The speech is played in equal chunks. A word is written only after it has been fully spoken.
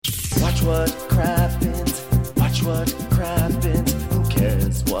Watch what crappens, watch what crappens. Who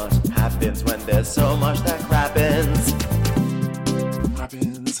cares what happens when there's so much that crappens?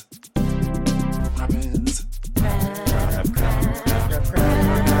 Crappens, crappens. Crappens.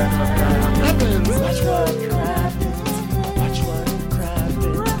 Watch what crappens, watch what crappens.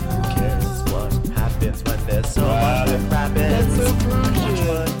 Who cares what happens when there's so much that crappens? Watch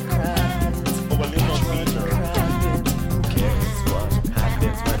what crappens, watch what crappens. Who cares what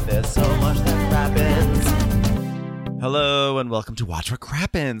happens when there's so much that crappens? Hello and welcome to Watch What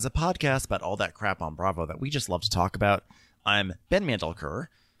Crappens, a podcast about all that crap on Bravo that we just love to talk about. I'm Ben Mandelker.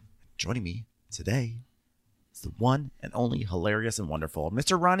 Joining me today is the one and only hilarious and wonderful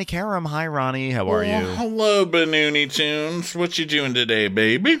Mr. Ronnie Karam. Hi, Ronnie. How are you? Hello, Banoony Tunes. What you doing today,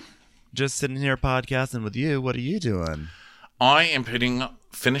 baby? Just sitting here podcasting with you. What are you doing? I am putting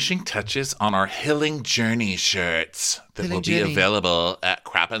finishing touches on our Healing Journey shirts that will be available at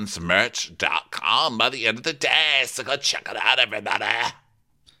crappensmerch.com by the end of the day. So go check it out, everybody.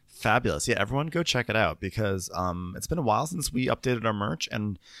 Fabulous. Yeah, everyone go check it out because it's been a while since we updated our merch,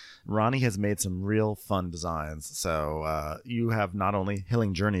 and Ronnie has made some real fun designs. So you have not only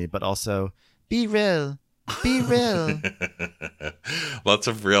Healing Journey, but also Be Real. Be Real. Lots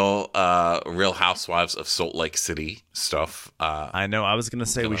of real Housewives of Salt Lake City stuff. I know. I was going to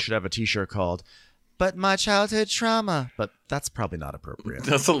say we should have a t-shirt called But My Childhood Trauma, but that's probably not appropriate.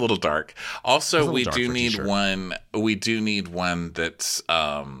 That's a little dark. Also, we do need t-shirt. We do need one that's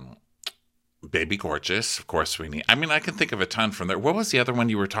baby gorgeous. Of course, we need. I mean, I can think of a ton from there. What was the other one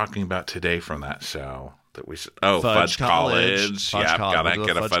you were talking about today from that show? That we should Fudge College. Yeah, gotta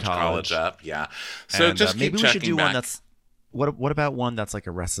get a Fudge College up. Yeah. So and, just keep maybe we should do back. one that's what about one that's like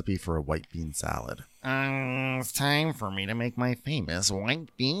a recipe for a white bean salad? It's time for me to make my famous white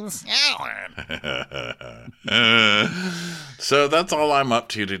bean salad. So that's all I'm up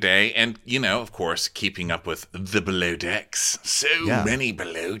to today, and of course, keeping up with the BelowDecks. Many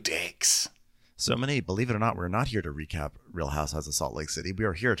BelowDecks. So many. Believe it or not, we're not here to recap Real Housewives of Salt Lake City. We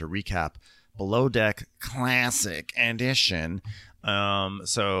are here to recap BelowDeck Classic Edition.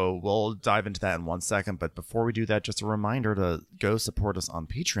 So we'll dive into that in 1 second. But before we do that, just a reminder to go support us on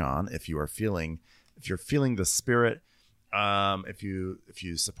Patreon if you're feeling the spirit. If you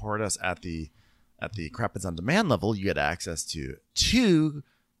support us at the Crappens on Demand level, you get access to 2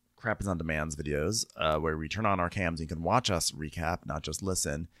 Crappens on Demands videos where we turn on our cams. You can watch us recap, not just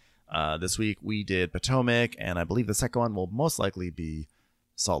listen. This week we did Potomac, and I believe the second one will most likely be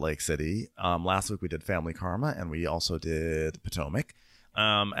Salt Lake City. Last week we did Family Karma, and we also did Potomac.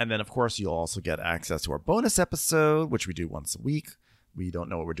 And then, of course, you'll also get access to our bonus episode, which we do once a week. We don't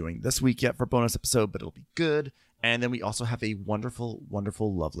know what we're doing this week yet for bonus episode, but it'll be good. And then we also have a wonderful,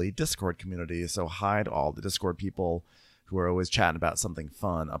 wonderful, lovely Discord community. So hi to all the Discord people who are always chatting about something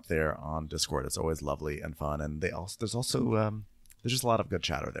fun up there on Discord. It's always lovely and fun. And there's just a lot of good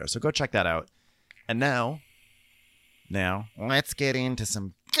chatter there. So go check that out. And now, let's get into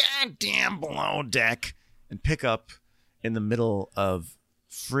some goddamn BelowDeck and pick up in the middle of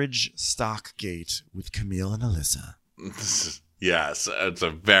Fridge Stock Gate with Camille and Alyssa. Yes, it's a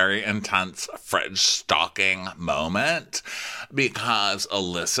very intense fridge stocking moment because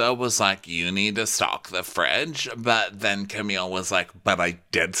Alyssa was like, you need to stock the fridge. But then Camille was like, but I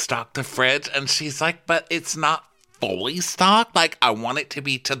did stock the fridge. And she's like, but it's not fully stocked. Like, I want it to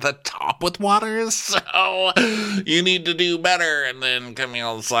be to the top with water, so you need to do better. And then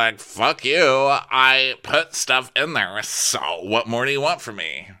Camille's like, fuck you, I put stuff in there, so what more do you want from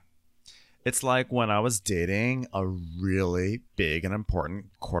me? It's like when I was dating a really big and important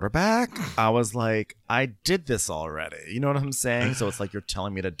quarterback, I was like, I did this already. You know what I'm saying? So it's like you're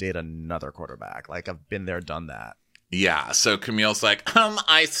telling me to date another quarterback. Like, I've been there, done that. Yeah, so Camille's like,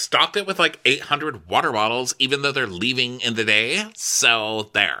 I stocked it with like 800 water bottles, even though they're leaving in the day, so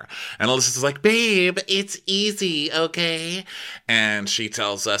there. And Alyssa's like, babe, it's easy, okay? And she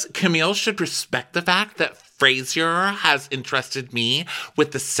tells us, Camille should respect the fact that Frasier has entrusted me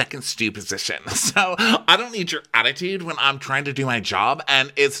with the second stew position. So I don't need your attitude when I'm trying to do my job,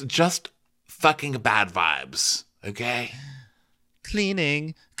 and it's just fucking bad vibes, okay?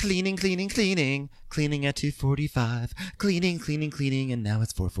 Cleaning at 2:45. Cleaning, and now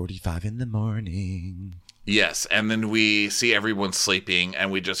it's 4:45 in the morning. Yes, and then we see everyone sleeping, and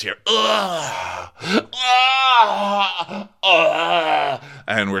we just hear, ugh, ugh, ugh,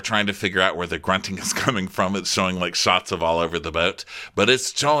 and we're trying to figure out where the grunting is coming from. It's showing like shots of all over the boat, but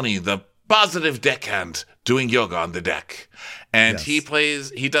it's Tony, the positive deckhand, doing yoga on the deck. And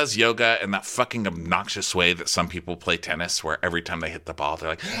yes. he does yoga in that fucking obnoxious way that some people play tennis, where every time they hit the ball, they're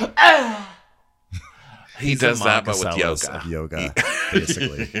like, ah! He does that, but with Marcellus yoga. of yoga,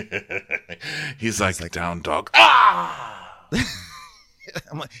 basically. He's like, down dog. Ah!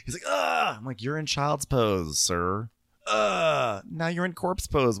 He's like, ah! I'm like, you're in child's pose, sir. Now you're in corpse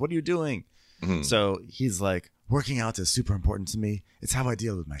pose. What are you doing? Mm-hmm. So he's like, working out is super important to me. It's how I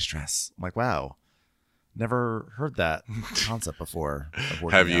deal with my stress. I'm like, wow. Never heard that concept before.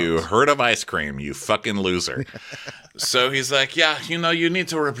 Have you heard of ice cream, you fucking loser? So he's like, yeah, you need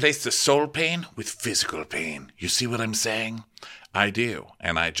to replace the soul pain with physical pain. You see what I'm saying? I do.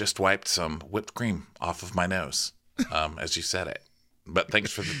 And I just wiped some whipped cream off of my nose as you said it. But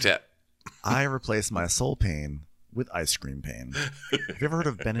thanks for the tip. I replaced my soul pain with ice cream pain. Have you ever heard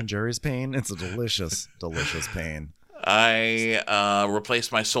of Ben & Jerry's pain? It's a delicious, delicious pain. I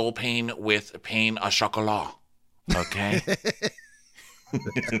replaced my soul pain with pain au chocolat. Okay?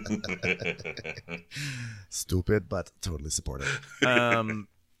 Stupid, but totally supportive.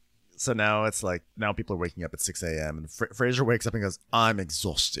 So now it's like, now people are waking up at 6 a.m. and Frasier wakes up and goes, I'm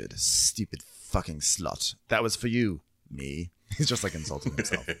exhausted. Stupid fucking slut. That was for you, me. He's just like insulting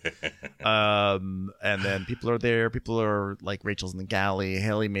himself. And then people are there. People are like, Rachel's in the galley.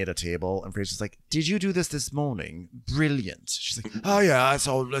 Haley made a table. And Frasier's like, did you do this morning? Brilliant. She's like, oh yeah, I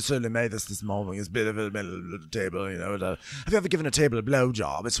certainly made this morning. It's a bit of a table, have you ever given a table a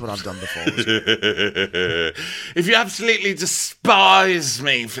blowjob? It's what I've done before. If you absolutely despise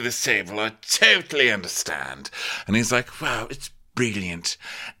me for this table, I totally understand. And he's like, wow, it's brilliant.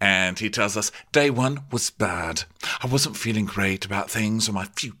 And he tells us, day one was bad. I wasn't feeling great about things or my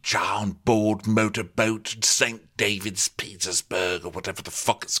future on board motorboat St. David's Petersburg or whatever the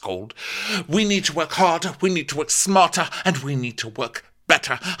fuck it's called. We need to work harder, we need to work smarter, and we need to work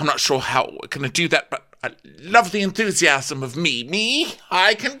better. I'm not sure how we're going to do that, but I love the enthusiasm of me. Me?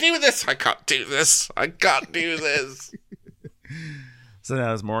 I can do this. I can't do this. I can't do this. So now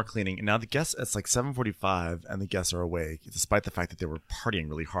there's more cleaning. And now the guests, it's like 7:45 and the guests are awake, despite the fact that they were partying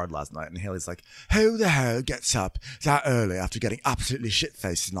really hard last night. And Haley's like, who the hell gets up that early after getting absolutely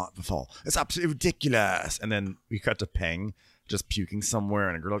shit-faced the night before? It's absolutely ridiculous. And then we cut to Peng just puking somewhere,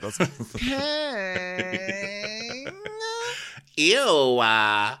 and a girl goes, hey. Ew.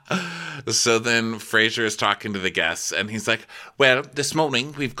 So then Frasier is talking to the guests, and he's like, well, this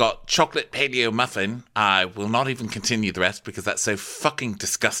morning we've got chocolate paleo muffin. I will not even continue the rest because that's so fucking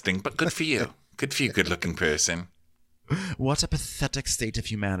disgusting, but good for you. Good for you, good-looking person. What a pathetic state of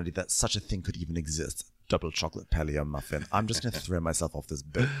humanity that such a thing could even exist. Double chocolate paleo muffin. I'm just going to throw myself off this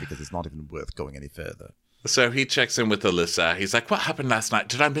boat because it's not even worth going any further. So he checks in with Alyssa. He's like, what happened last night?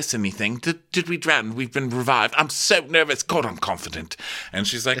 Did I miss anything? Did we drown? We've been revived. I'm so nervous. God, I'm confident. And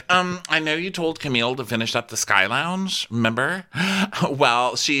she's like, I know you told Camille to finish up the Sky Lounge, remember?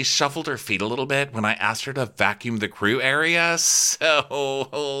 Well, she shuffled her feet a little bit when I asked her to vacuum the crew area.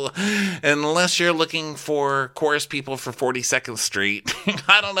 So unless you're looking for chorus people for 42nd Street,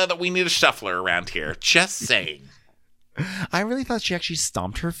 I don't know that we need a shuffler around here. Just saying. I really thought she actually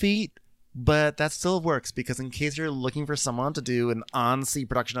stomped her feet. But that still works because in case you're looking for someone to do an on-sea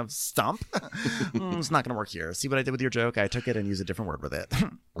production of Stomp, it's not going to work here. See what I did with your joke? I took it and used a different word with it.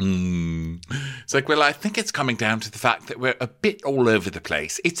 It's like, well, I think it's coming down to the fact that we're a bit all over the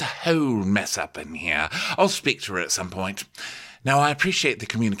place. It's a whole mess up in here. I'll speak to her at some point. Now, I appreciate the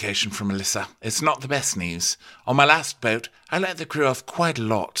communication from Melissa. It's not the best news. On my last boat, I let the crew off quite a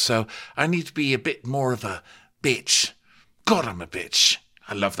lot, so I need to be a bit more of a bitch. God, I'm a bitch.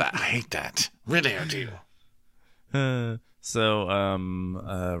 I love that. I hate that. Really, I do.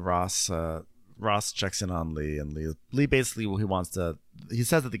 Ross checks in on Lee, and Lee basically he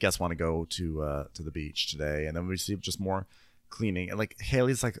says that the guests want to go to the beach today, and then we see just more cleaning, and like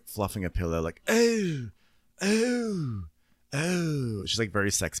Haley's like fluffing a pillow, like oh. She's like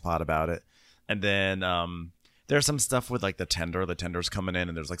very sex pot about it, and then there's some stuff with like the tender's coming in,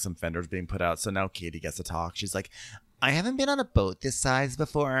 and there's like some fenders being put out. So now Katie gets to talk. She's like, I haven't been on a boat this size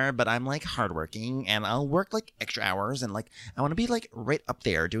before, but I'm like hardworking and I'll work like extra hours and like I want to be like right up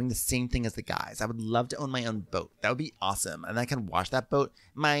there doing the same thing as the guys. I would love to own my own boat. That would be awesome. And I can wash that boat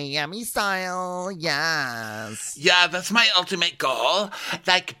Miami style. Yes. Yeah, that's my ultimate goal.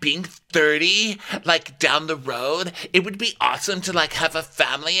 Like being 30, like down the road, it would be awesome to like have a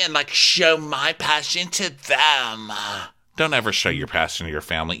family and like show my passion to them. Don't ever show your passion to your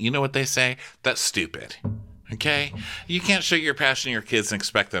family. You know what they say? That's stupid. Okay? You can't show your passion to your kids and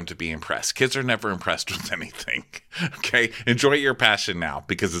expect them to be impressed. Kids are never impressed with anything. Okay? Enjoy your passion now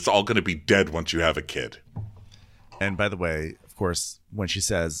because it's all going to be dead once you have a kid. And by the way, of course, when she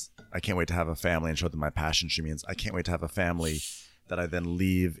says, I can't wait to have a family and show them my passion, she means I can't wait to have a family that I then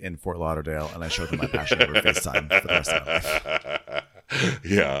leave in Fort Lauderdale and I show them my passion over FaceTime for the rest of my life.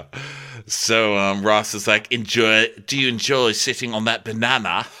 Yeah. So Ross is like, do you enjoy sitting on that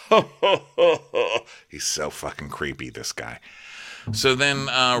banana? He's so fucking creepy, this guy. So then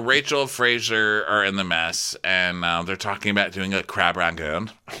Rachel, Fraser are in the mess, and they're talking about doing a crab rangoon.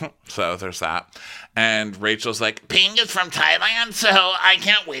 So there's that. And Rachel's like, Ping is from Thailand, so I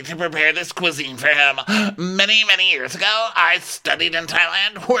can't wait to prepare this cuisine for him. Many, many years ago, I studied in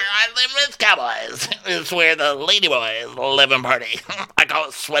Thailand, where I lived with cowboys. It's where the ladyboys live and party. I call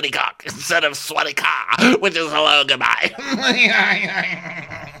it sweaty cock instead of sweaty ka, which is hello, goodbye.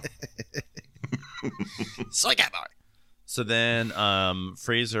 Soy cat bar. So then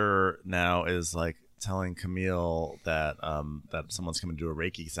Fraser now is like telling Camille that that someone's coming to do a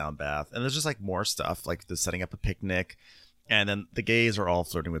Reiki sound bath, and there's just like more stuff, like they're setting up a picnic, and then the gays are all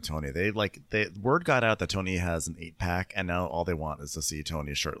flirting with Tony. Word got out that Tony has an 8-pack, and now all they want is to see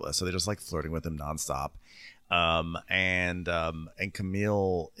Tony shirtless, so they're just like flirting with him nonstop. And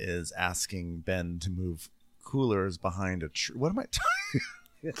Camille is asking Ben to move coolers behind a tree. What am I talking?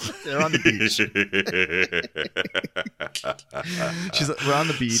 They're on the beach. We're on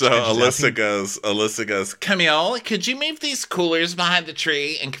the beach. So Alyssa goes, Camille, could you move these coolers behind the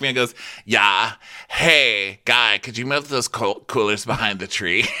tree? And Camille goes, yeah. Hey, guy, could you move those coolers behind the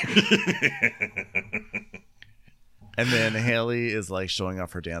tree? And then Haley is like showing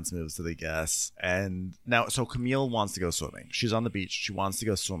off her dance moves to the guests. And now, so Camille wants to go swimming. She's on the beach. She wants to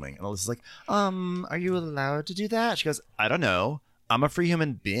go swimming. And Alyssa's like, are you allowed to do that? She goes, I don't know. I'm a free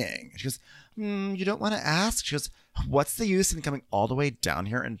human being. She goes, you don't want to ask? She goes, what's the use in coming all the way down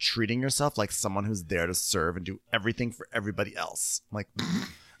here and treating yourself like someone who's there to serve and do everything for everybody else? I'm like,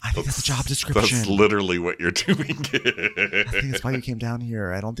 I think that's a job description. That's literally what you're doing. I think that's why you came down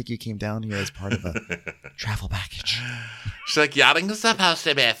here. I don't think you came down here as part of a travel package. She's like, yachting is supposed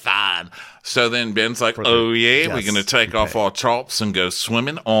to be fun. So then Ben's like, oh yeah, we're going to take off our tops and go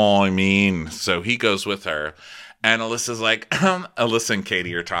swimming. Oh, I mean. So he goes with her. And Alyssa's like, Alyssa and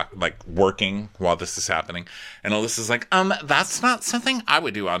Katie are working while this is happening. And Alyssa's like, that's not something I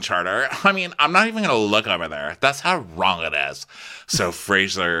would do on charter. I mean, I'm not even going to look over there. That's how wrong it is. So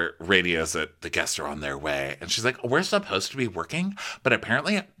Fraser radios that the guests are on their way. And she's like, we're supposed to be working, but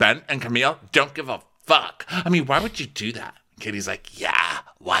apparently Ben and Camille don't give a fuck. I mean, why would you do that? Katie's like, yeah,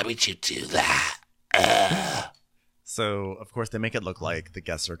 why would you do that? So, of course, they make it look like the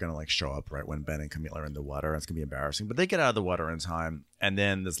guests are going to show up right when Ben and Camille are in the water. And it's going to be embarrassing. But they get out of the water in time. And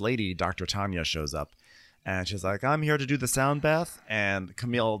then this lady, Dr. Tanya, shows up. And she's like, I'm here to do the sound bath. And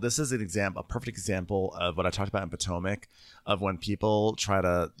Camille, this is a perfect example of what I talked about in Potomac, of when people try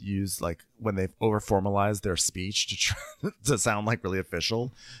to use, when they've over-formalized their speech to sound really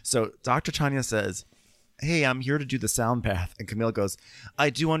official. So Dr. Tanya says, hey, I'm here to do the sound bath. And Camille goes, I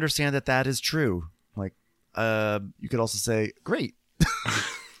do understand that is true. You could also say, great.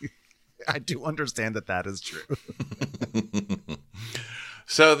 I do understand that is true.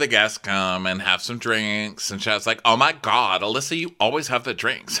 So the guests come and have some drinks, and Chad's like, oh my God, Alyssa, you always have the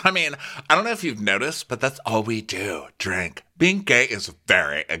drinks. I mean, I don't know if you've noticed, but that's all we do, drink. Being gay is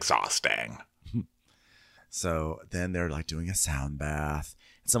very exhausting. So then they're doing a sound bath.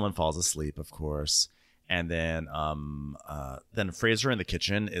 Someone falls asleep, of course. And then Fraser in the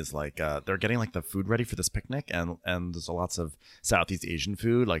kitchen is they're getting the food ready for this picnic, and there's lots of Southeast Asian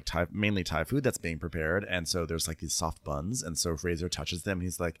food, mainly Thai food that's being prepared. And so there's these soft buns, and so Fraser touches them. And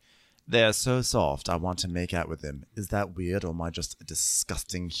he's like, they're so soft. I want to make out with them. Is that weird, or am I just a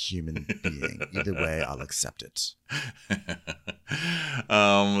disgusting human being? Either way, I'll accept it.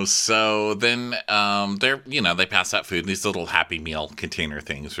 So then they pass out food, these little Happy Meal container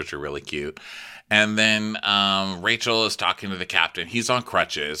things, which are really cute. And then Rachel is talking to the captain. He's on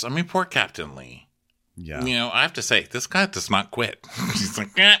crutches. I mean, poor Captain Lee. Yeah. I have to say, this guy does not quit. He's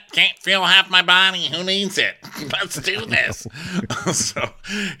like, can't feel half my body. Who needs it? Let's do this. So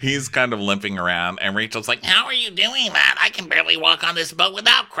he's kind of limping around. And Rachel's like, how are you doing that? I can barely walk on this boat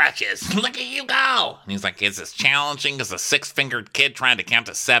without crutches. Look at you go. And he's like, is this challenging as a 6-fingered kid trying to count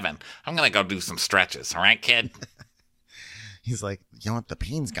to 7? I'm going to go do some stretches. All right, kid? He's like, you know what? The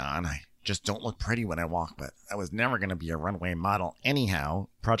pain's gone. I just don't look pretty when I walk, but I was never going to be a runway model anyhow.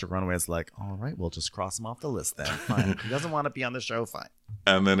 Project Runway is like, all right, we'll just cross him off the list then. Fine. He doesn't want to be on the show, fine.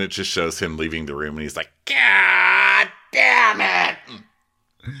 And then it just shows him leaving the room, and he's like, God damn it!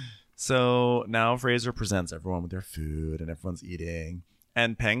 So now Fraser presents everyone with their food, and everyone's eating.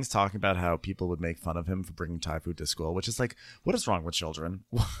 And Peng's talking about how people would make fun of him for bringing Thai food to school, which is what is wrong with children?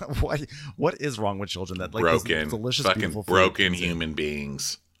 What is wrong with children that broken, delicious, fucking beautiful food broken human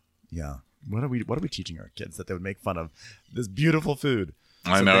beings? Yeah. What are we teaching our kids, that they would make fun of this beautiful food?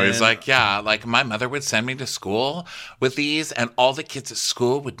 I know. He's like, yeah, like my mother would send me to school with these and all the kids at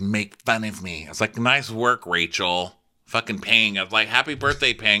school would make fun of me. I was like, nice work, Rachel. Fucking Ping. I was like, happy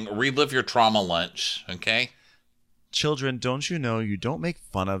birthday, Ping. Relive your trauma lunch, okay? Children, don't you know you don't make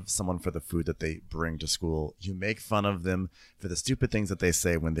fun of someone for the food that they bring to school. You make fun of them for the stupid things that they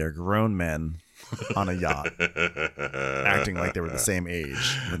say when they're grown men on a yacht, acting like they were the same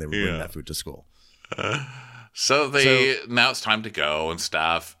age when they were bringing that food to school. So now it's time to go and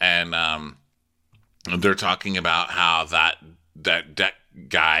stuff, and they're talking about how that deck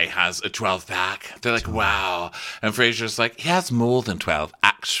guy has a 12-pack. They're like, wow. And Fraser's like, he has more than 12,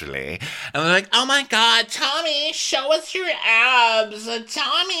 actually. And they're like, oh my God, Tommy, show us your abs,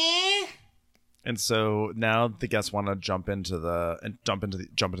 Tommy. And so now the guests want to jump into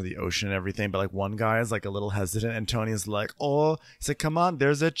the ocean and everything, but like one guy is like a little hesitant, and Tony's like, "Oh," he's like, "Come on,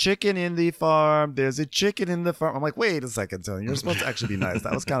 there's a chicken in the farm. There's a chicken in the farm." I'm like, "Wait a second, Tony, you're supposed to actually be nice.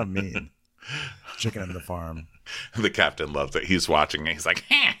 That was kind of mean." Chicken in the farm. The captain loves it. He's watching it. He's like,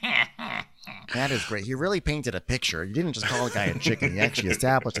 that is great. He really painted a picture. You didn't just call a guy a chicken. He actually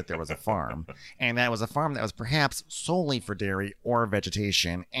established that there was a farm, and that was a farm that was perhaps solely for dairy or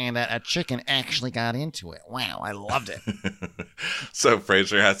vegetation, and that a chicken actually got into it. Wow, I loved it. So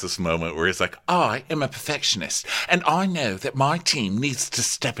Fraser has this moment where he's like, I am a perfectionist, and I know that my team needs to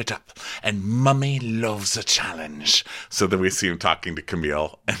step it up, and Mummy loves a challenge. So then we see him talking to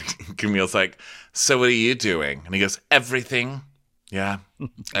Camille, and Camille's like, so what are you doing? And he goes, everything. Yeah,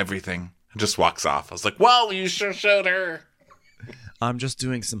 everything. And just walks off. I was like, well, you sure showed her. I'm just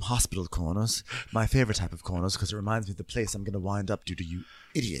doing some hospital corners. My favorite type of corners, because it reminds me of the place I'm going to wind up due to you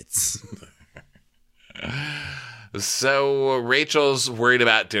idiots. So Rachel's worried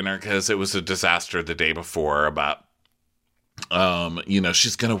about dinner because it was a disaster the day before about,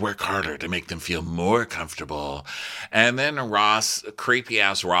 she's going to work harder to make them feel more comfortable. And then creepy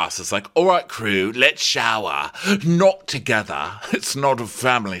ass Ross is like, all right, crew, let's shower. Not together. It's not a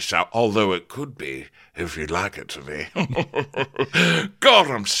family shower, although it could be if you'd like it to be. God,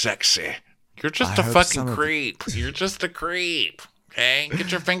 I'm sexy. You're just a fucking creep. You're just a creep. Okay?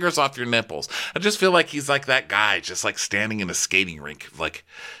 Get your fingers off your nipples. I just feel like he's like that guy, just like standing in a skating rink, like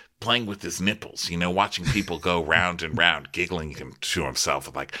playing with his nipples, watching people go round and round, giggling to himself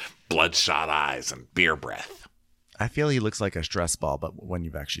with like bloodshot eyes and beer breath. I feel he looks like a stress ball, but when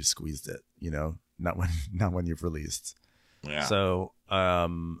you've actually squeezed it, not when you've released. Yeah. So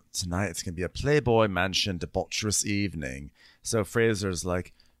tonight it's gonna be a Playboy Mansion debaucherous evening. So Fraser's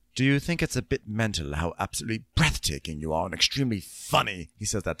like, do you think it's a bit mental how absolutely breathtaking you are and extremely funny? He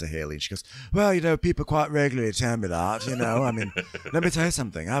says that to Haley. She goes, well, people quite regularly tell me that, I mean, let me tell you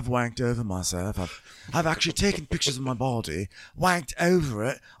something. I've wanked over myself. I've actually taken pictures of my body, wanked over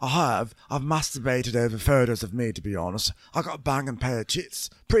it. I've masturbated over photos of me, to be honest. I got a banging pair of tits.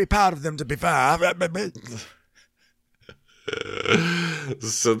 Pretty proud of them, to be fair.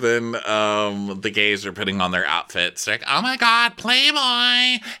 So then the gays are putting on their outfits. They're like, oh my God,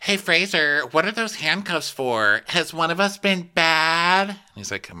 Playboy. Hey, Fraser, what are those handcuffs for? Has one of us been bad? And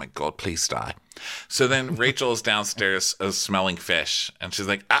he's like, oh my God, please die. So then Rachel is downstairs smelling fish. And she's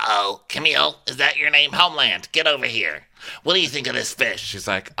like, uh-oh, Camille, is that your name? Homeland, get over here. What do you think of this fish? She's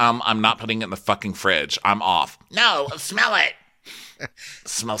like, I'm not putting it in the fucking fridge. I'm off. No, smell it.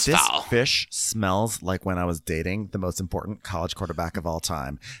 Smells foul. This fish smells like when I was dating the most important college quarterback of all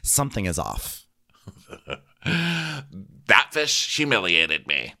time. Something is off. That fish humiliated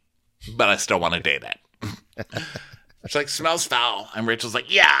me, but I still want to date it. She's like, smells foul. And Rachel's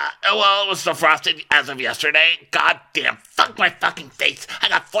like, yeah, well, it was still frosted as of yesterday. God damn, fuck my fucking face. I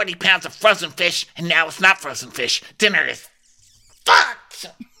got 40 pounds of frozen fish, and now it's not frozen fish. Dinner is fucked.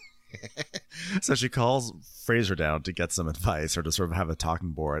 So she calls Fraser down to get some advice or to sort of have a talking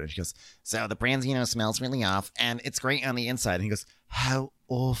board. And she goes, so the branzino smells really off and it's great on the inside. And he goes, how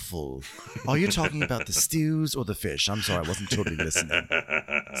awful. Are you talking about the stews or the fish? I'm sorry, I wasn't totally listening.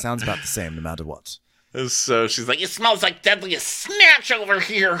 Sounds about the same no matter what. So she's like, it smells like deadliest snatch over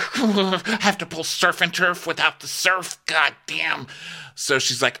here. I have to pull surf and turf without the surf. God damn. So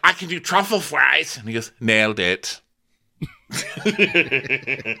she's like, I can do truffle fries. And he goes, nailed it.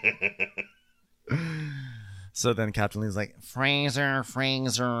 So then Captain Lee's like, Fraser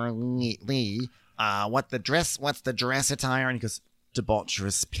Lee, what's the dress attire? And he goes,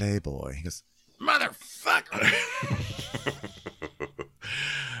 debaucherous Playboy. He goes, motherfucker.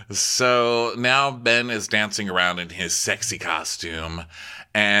 So now Ben is dancing around in his sexy costume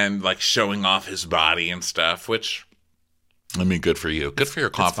and like showing off his body and stuff, which, I mean, good for you. Good for your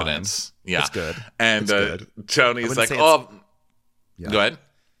confidence. Yeah. It's good. And it's good. Tony's like, oh, yeah. Go ahead.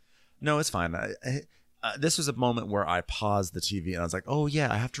 No, it's fine. this was a moment where I paused the TV and I was like, oh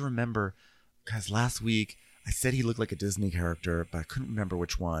yeah, I have to remember, because last week I said he looked like a Disney character, but I couldn't remember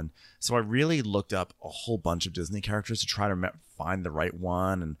which one. So I really looked up a whole bunch of Disney characters to try to find the right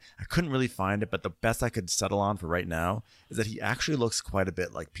one, and I couldn't really find it, but the best I could settle on for right now is that he actually looks quite a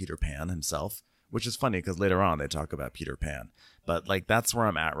bit like Peter Pan himself, which is funny because later on they talk about Peter Pan. But like that's where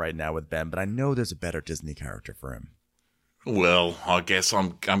I'm at right now with Ben, but I know there's a better Disney character for him. Well, I guess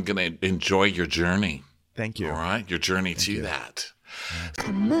I'm going to enjoy your journey. Thank you. All right, your journey to that.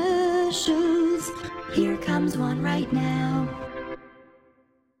 Commercials. Here comes one right now.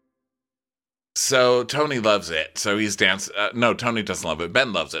 So Tony loves it. So he's dancing. No, Tony doesn't love it.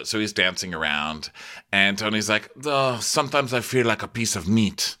 Ben loves it. So he's dancing around. And Tony's like, oh, sometimes I feel like a piece of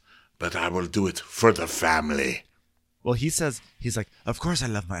meat, but I will do it for the family. Well, he's like, of course I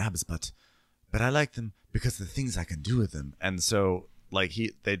love my abs, but I like them because of the things I can do with them. And so like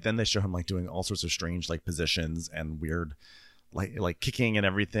they show him like doing all sorts of strange like positions and weird like kicking and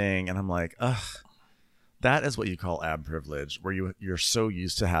everything. And I'm like, ugh, that is what you call ab privilege, where you're so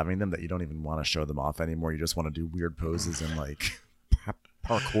used to having them that you don't even want to show them off anymore. You just want to do weird poses and like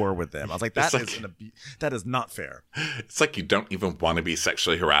parkour with them. I was like, that is not fair. It's like you don't even want to be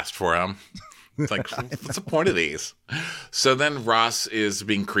sexually harassed for him. It's like, what's the point of these? So then Ross is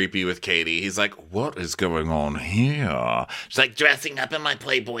being creepy with Katie. He's like, what is going on here? She's like, dressing up in my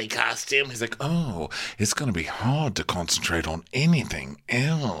Playboy costume. He's like, oh, it's going to be hard to concentrate on anything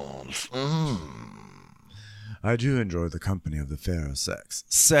else. I do enjoy the company of the fairer sex.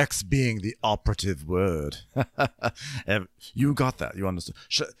 Sex being the operative word. You got that. You understood.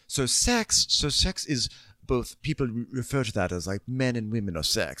 So sex is both, people refer to that as like men and women are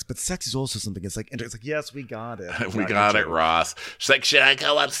sex, but sex is also something. It's like yes, we got it. We got it, Ross. She's like, should I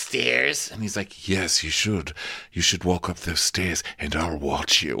go upstairs? And he's like, yes, you should. You should walk up those stairs and I'll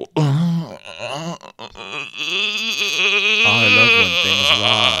watch you. I love when things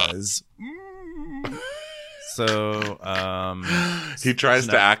rise. So he tries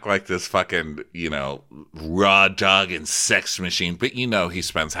to act like this fucking, raw dog and sex machine, but he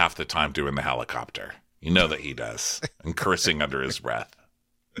spends half the time doing the helicopter. You know that he does, and cursing under his breath.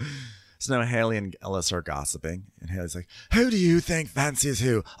 So now Haley and Ellis are gossiping, and Haley's like, who do you think fancies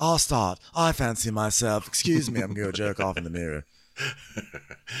who? I'll start. I fancy myself. Excuse me, I'm going to jerk off in the mirror.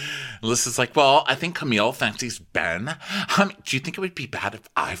 Alyssa's like, well, I think Camille fancies Ben. Do you think it would be bad if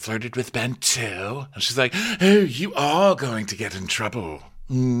I flirted with Ben too? And she's like, oh, you are going to get in trouble.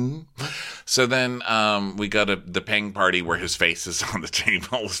 So then we go to the Peng party where his face is on the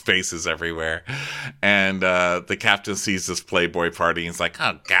table. His face is everywhere. And the captain sees this Playboy party and he's like,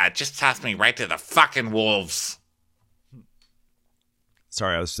 oh, God, just toss me right to the fucking wolves.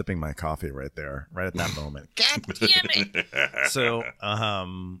 Sorry, I was sipping my coffee right there, right at that moment. God damn it! So,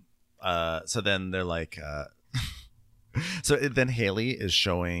 so then they're like, so then Haley is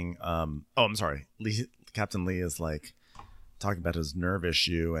showing, I'm sorry, Captain Lee is like talking about his nerve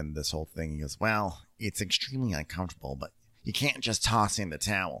issue and this whole thing. He goes, well, it's extremely uncomfortable, but you can't just toss in the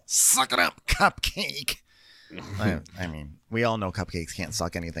towel. Suck it up, cupcake. I mean, we all know cupcakes can't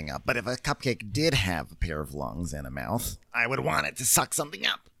suck anything up, but if a cupcake did have a pair of lungs and a mouth, I would want it to suck something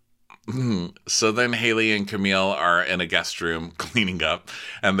up. So then Haley and Camille are in a guest room cleaning up,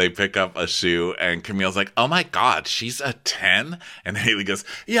 and they pick up a shoe, and Camille's like, oh my God, she's a 10? And Haley goes,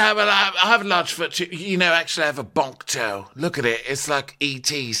 yeah, but I have a large foot too. Actually I have a bonk toe. Look at it. It's like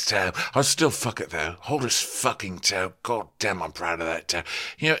E.T.'s toe. I'll still fuck it though. Hold his fucking toe. God damn, I'm proud of that toe.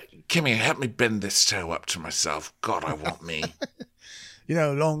 Camille, help me bend this toe up to myself. God, I want me.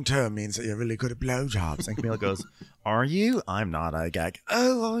 Long term means that you're really good at blowjobs. And Camille goes, are you? I'm not, I gag.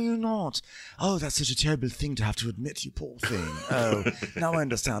 Oh, are you not? Oh, that's such a terrible thing to have to admit, you poor thing. Oh, now I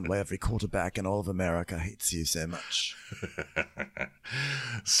understand why every quarterback in all of America hates you so much.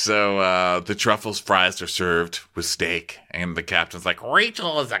 So the truffles fries are served with steak, and the captain's like,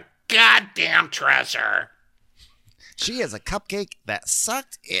 Rachel is a goddamn treasure. She is a cupcake that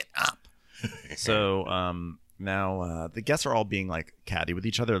sucked it up. So, now, the guests are all being, like, catty with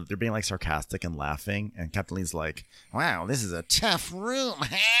each other. They're being, like, sarcastic and laughing. And Captain Lee's like, wow, this is a tough room,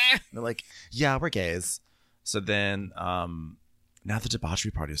 huh? They're like, yeah, we're gays. So then, now the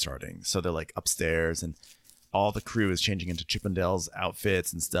debauchery party is starting. So they're, like, upstairs. And all the crew is changing into Chippendales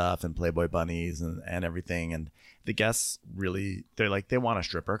outfits and stuff. And Playboy bunnies and everything. And the guests really, they're like, they want a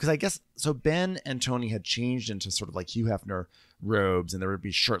stripper. Because I guess, so Ben and Tony had changed into sort of, like, Hugh Hefner robes, and they would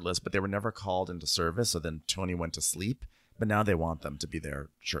be shirtless, but they were never called into service. So then Tony went to sleep, but now they want them to be there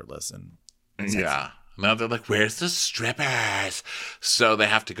shirtless and sexy. Yeah. Now they're like, where's the strippers? So they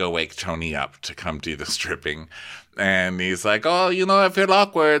have to go wake Tony up to come do the stripping. And he's like, oh, I feel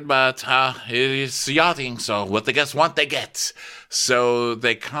awkward, but it's yachting, so what the guests want, they get. So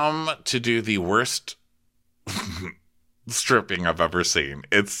they come to do the worst stripping I've ever seen.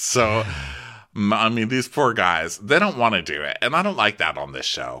 It's so... I mean, these poor guys, they don't want to do it. And I don't like that on this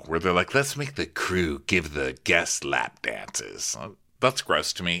show, where they're like, let's make the crew give the guest lap dances. That's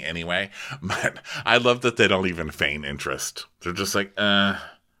gross to me anyway. But I love that they don't even feign interest. They're just like,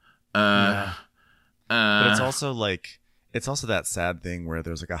 But it's also that sad thing where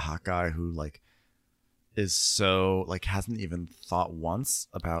there's like a hot guy who like is so like hasn't even thought once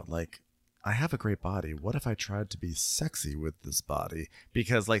about like, I have a great body. What if I tried to be sexy with this body?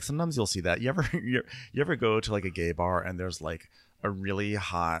 Because like sometimes you'll see that. You ever go to like a gay bar and there's like a really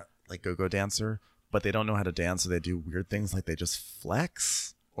hot like go-go dancer, but they don't know how to dance, so they do weird things like they just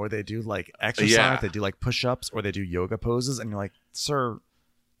flex, or they do like exercise, they do like push-ups, or they do yoga poses, and you're like, sir,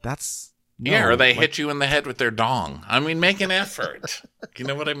 that's no. Yeah, or they hit you in the head with their dong. I mean, make an effort. You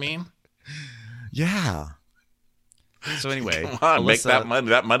know what I mean? Yeah. So anyway, come on, make that money.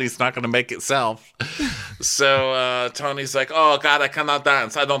 That money's not going to make itself. So Tony's like, oh, God, I cannot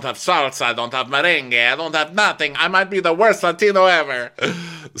dance. I don't have salsa. I don't have merengue. I don't have nothing. I might be the worst Latino ever.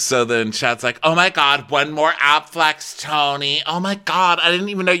 So then Chad's like, oh, my God, one more ab flex, Tony. Oh, my God, I didn't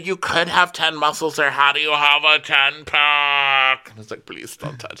even know you could have 10 muscles there. How do you have a 10-pack? And it's like, please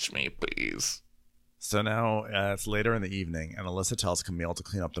don't touch me, please. So now it's later in the evening, and Alyssa tells Camille to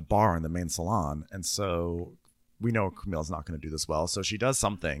clean up the bar in the main salon. And so... we know Camille's not going to do this well, so she does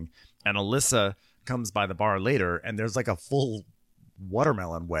something, and Alyssa comes by the bar later, and there's like a full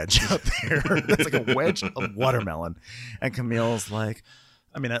watermelon wedge out there. That's like a wedge of watermelon. And Camille's like,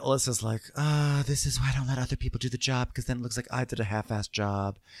 Alyssa's like, this is why I don't let other people do the job, because then it looks like I did a half-assed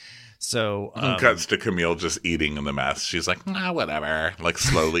job. So cuts to Camille just eating in the mess. She's like, whatever, like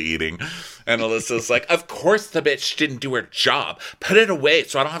slowly eating. And Alyssa's like, of course the bitch didn't do her job. Put it away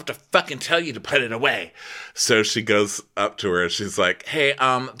so I don't have to fucking tell you to put it away. So she goes up to her and she's like, hey,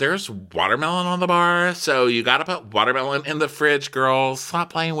 there's watermelon on the bar, so you gotta put watermelon in the fridge, girl.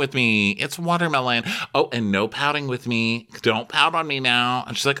 Stop playing with me. It's watermelon. Oh, and no pouting with me. Don't pout on me now.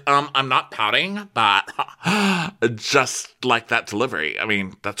 And she's like, I'm not pouting, but just like that delivery. I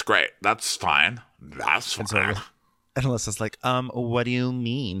mean, that's great. That's fine. That's fine. And Alyssa's like, what do you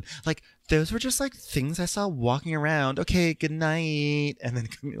mean? Like, those were just like things I saw walking around. Okay, good night. And then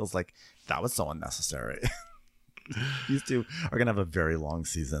Camille's like, that was so unnecessary. These two are going to have a very long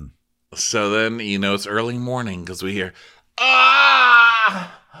season. So then, it's early morning because we hear,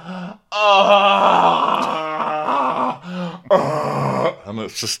 ah! And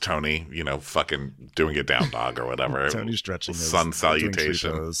it's just Tony, fucking doing a down dog or whatever. Tony stretching his sun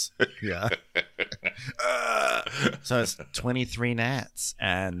salutation. Yeah. So it's 23 gnats,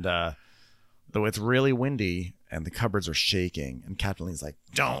 and though it's really windy and the cupboards are shaking, and Captain Lee's like,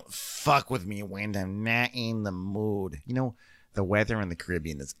 don't fuck with me, wind. I'm not in the mood. The weather in the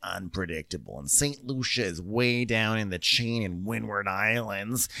Caribbean is unpredictable, and St. Lucia is way down in the chain in Windward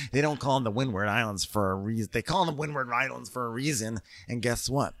Islands. They don't call them the Windward Islands for a reason. They call them Windward Islands for a reason. And guess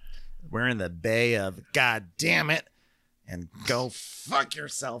what? We're in the Bay of God damn it. And go fuck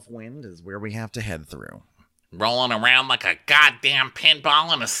yourself, wind, is where we have to head through. Rolling around like a goddamn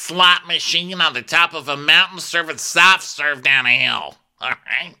pinball in a slot machine on the top of a mountain serving soft serve down a hill. All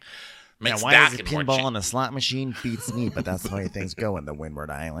right? Now, why is a pinball on a slot machine beats me, but that's the way things go in the Windward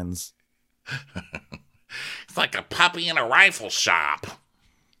Islands. It's like a puppy in a rifle shop.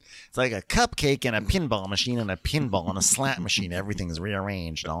 It's like a cupcake and a pinball machine and a pinball and a slot machine. Everything's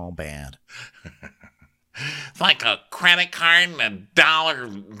rearranged, all bad. It's like a credit card and a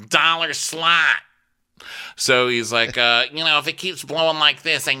dollar slot. So he's like, if it keeps blowing like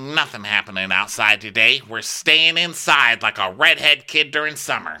this, ain't nothing happening outside today. We're staying inside like a redhead kid during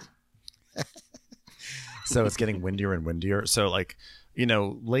summer. So it's getting windier and windier. So like,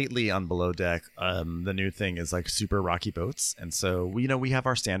 lately on Below Deck, the new thing is like super rocky boats. And so, we have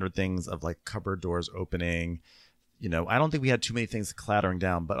our standard things of like cupboard doors opening. I don't think we had too many things clattering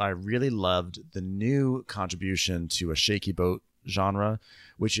down, but I really loved the new contribution to a shaky boat genre,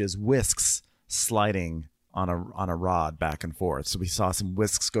 which is whisks sliding on a rod back and forth. So we saw some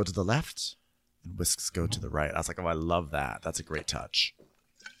whisks go to the left and whisks go to the right. I was like, oh, I love that. That's a great touch.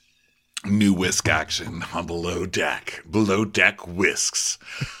 New whisk action on Below Deck. Below Deck whisks.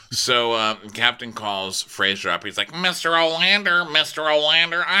 So Captain calls Fraser up. He's like, Mr.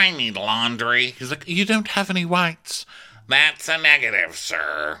 Olander, I need laundry. He's like, you don't have any whites. That's a negative,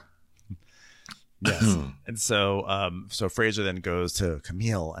 sir. Yes. And so Fraser then goes to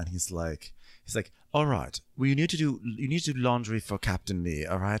Camille, and he's like, He's like, all right, well, you need to do laundry for Captain Lee,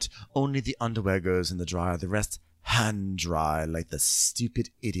 all right? Only the underwear goes in the dryer, the rest hand dry, like the stupid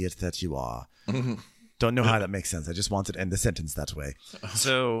idiot that you are. Don't know how that makes sense. I just wanted to end the sentence that way.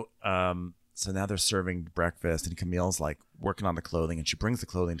 So now they're serving breakfast, and Camille's like working on the clothing, and she brings the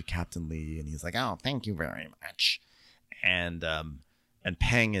clothing to Captain Lee, and he's like, oh, thank you very much. And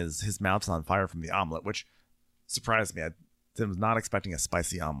Peng his mouth's on fire from the omelet, which surprised me. I was not expecting a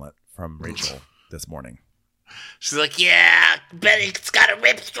spicy omelet from Rachel this morning. She's like, yeah, but it's gotta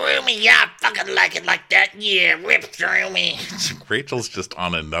rip through me. Yeah, I fucking like it like that. Yeah, rip through me. Rachel's just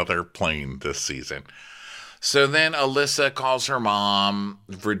on another plane this season. So then Alyssa calls her mom,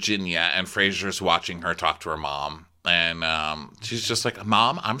 Virginia, and Frasier's watching her talk to her mom. And she's just like,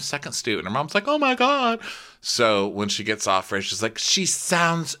 Mom, I'm second stew. And her mom's like, oh my God. So when she gets off, Frasier's like, she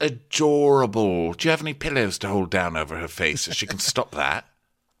sounds adorable. Do you have any pillows to hold down over her face so she can stop that?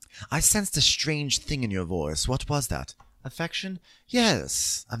 I sensed a strange thing in your voice. What was that? Affection?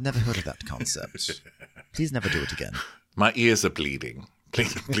 Yes. I've never heard of that concept. Please never do it again. My ears are bleeding.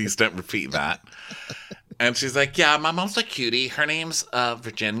 Please don't repeat that. And she's like, yeah, my mom's a cutie. Her name's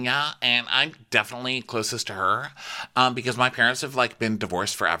Virginia, and I'm definitely closest to her because my parents have, like, been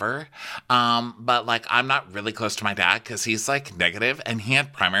divorced forever. But, like, I'm not really close to my dad because he's, like, negative, and he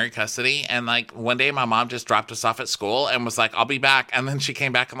had primary custody. And, like, one day my mom just dropped us off at school and was like, I'll be back. And then she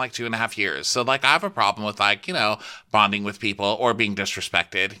came back in, like, 2.5 years. So, like, I have a problem with, like, you know, bonding with people or being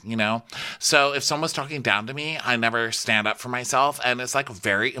disrespected, you know? So if someone's talking down to me, I never stand up for myself. And it's, like,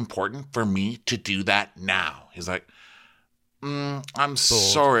 very important for me to do that now. He's like, I'm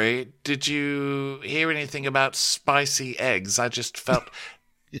sorry. Did you hear anything about spicy eggs? I just felt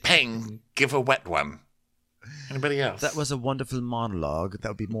Peng give a wet one. Anybody else? That was a wonderful monologue that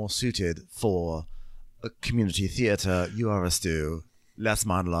would be more suited for a community theater. You are a stew. Less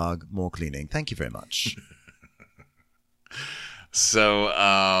monologue, more cleaning. Thank you very much. So,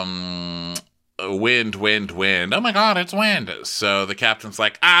 wind. Oh my God, it's wind. So the captain's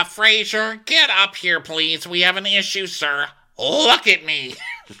like, Frasier, get up here, please. We have an issue, sir. Look at me.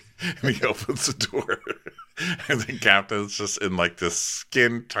 And he opens the door. And the captain's just in like this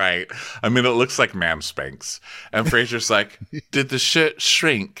skin tight. I mean, it looks like man Spanx. And Frasier's like, did the shirt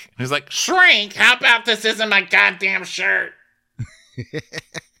shrink? And he's like, shrink? How about this isn't my goddamn shirt?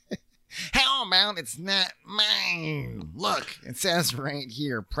 How about it's not mine? Look, it says right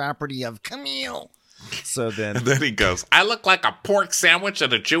here, property of Camille. So then... And then he goes, I look like a pork sandwich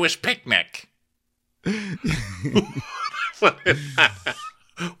at a Jewish picnic.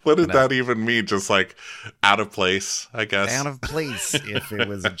 What did that even mean? Just like out of place, I guess. Out of place if it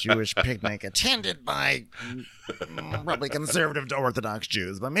was a Jewish picnic attended by probably conservative to Orthodox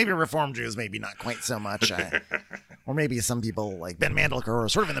Jews, but maybe Reform Jews, maybe not quite so much. Or maybe some people like Ben Mandelker are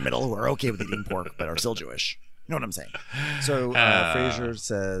sort of in the middle who are okay with eating pork but are still Jewish. You know what I'm saying? So Frasier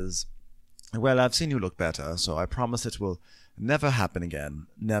says, well, I've seen you look better, so I promise it will never happen again.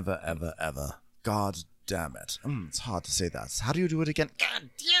 Never, ever, ever. God damn it. It's hard to say that. How do you do it again? God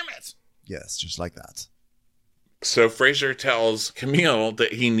damn it. Yes, just like that. So Frasier tells Camille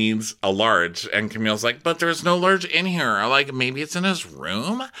that he needs a large, and Camille's like, but there's no large in here. Like, maybe it's in his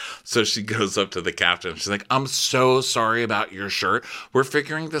room? So she goes up to the captain. She's like, I'm so sorry about your shirt. We're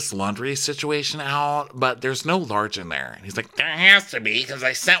figuring this laundry situation out, but there's no large in there. And he's like, there has to be, because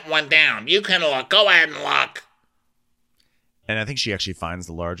I sent one down. You can look. Go ahead and look. And I think she actually finds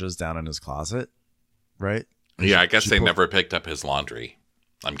the larges down in his closet, right? Yeah, I guess they never picked up his laundry.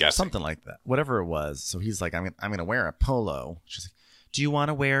 I'm guessing. Something like that. Whatever it was. So he's like, I'm going to wear a polo. She's like, do you want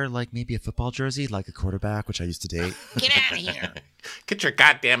to wear like maybe a football jersey like a quarterback, which I used to date? Get out of here. Get your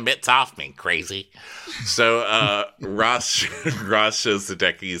goddamn bits off me, crazy. So Ross shows the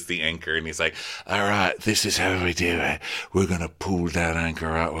deck he's the anchor, and he's like, all right, this is how we do it. We're going to pull that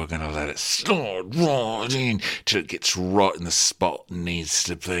anchor out. We're going to let it slide right in till it gets right in the spot it needs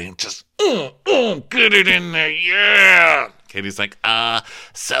to be. Just, get it in there, yeah. Katie's like,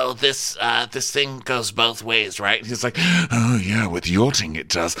 so this thing goes both ways, right? And he's like, oh, yeah, with yachting it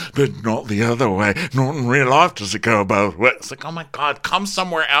does, but not the other way. Not in real life does it go both ways. It's like, oh, my God, come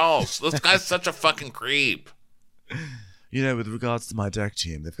somewhere else. This guy's such a fucking creep. You know, with regards to my deck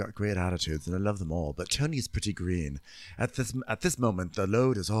team, they've got great attitudes, and I love them all, but Tony's pretty green. At this moment, the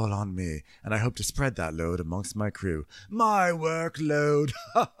load is all on me, and I hope to spread that load amongst my crew. My workload!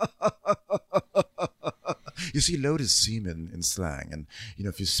 You see, load is semen in slang, and, you know,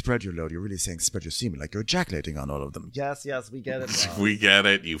 if you spread your load, you're really saying spread your semen, like you're ejaculating on all of them. Yes, we get it. We get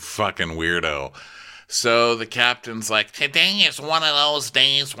it, you fucking weirdo. So the captain's like, today is one of those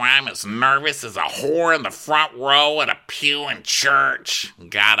days where I'm as nervous as a whore in the front row at a pew in church.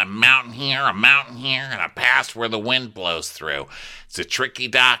 Got a mountain here, and a pass where the wind blows through. It's a tricky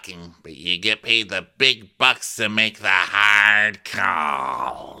docking, but you get paid the big bucks to make the hard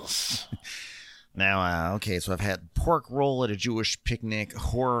calls. Now, okay, so I've had pork roll at a Jewish picnic,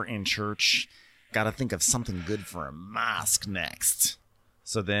 horror in church. Gotta think of something good for a mosque next.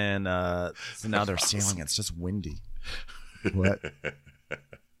 So then, so now they're sailing. It's just windy. What?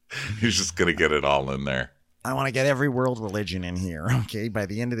 He's just going to get it all in there. I want to get every world religion in here, okay, by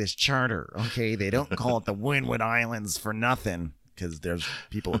the end of this charter, okay? They don't call it the Windward Islands for nothing, because there's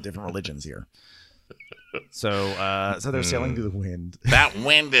people with different religions here. So they're sailing through the wind. That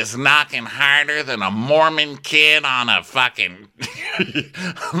wind is knocking harder than a Mormon kid on a fucking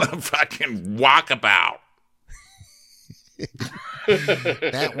walkabout.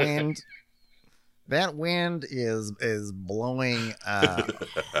 That wind is blowing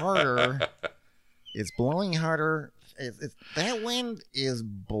harder. It's blowing harder. That wind is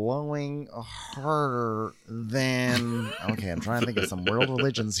blowing harder than. Okay, I'm trying to think of some world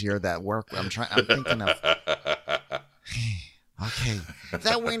religions here that work. I'm thinking of. Okay,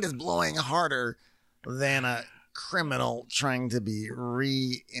 that wind is blowing harder than a criminal trying to be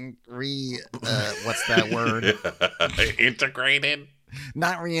what's that word? Integrated?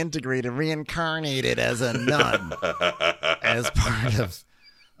 Not reintegrated, reincarnated as a nun, as part of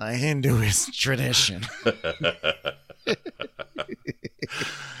a Hinduist tradition.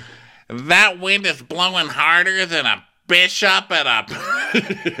 That wind is blowing harder than a bishop at a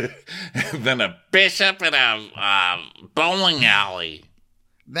bowling alley.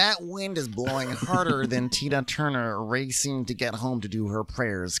 That wind is blowing harder than Tina Turner racing to get home to do her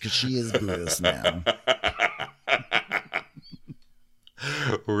prayers because she is Buddhist now.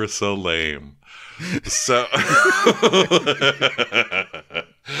 We're so lame. So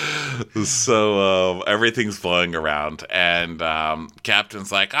everything's blowing around, and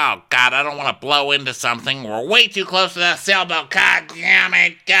Captain's like, oh, God, I don't want to blow into something. We're way too close to that sailboat. God damn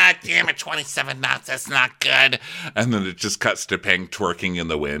it, 27 knots, that's not good. And then it just cuts to Peng twerking in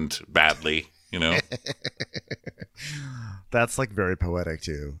the wind badly, you know? That's, like, very poetic,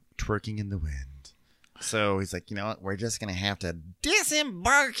 too. Twerking in the wind. So he's like, you know what? We're just going to have to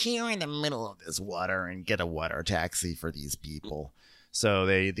disembark here in the middle of this water and get a water taxi for these people. So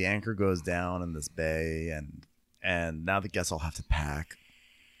the anchor goes down in this bay, and now the guests all have to pack.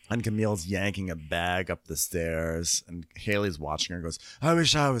 And Camille's yanking a bag up the stairs, and Haley's watching her and goes, I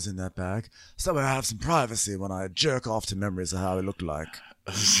wish I was in that bag, so I have some privacy when I jerk off to memories of how it looked like.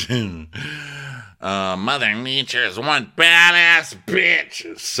 Mother Nature is one badass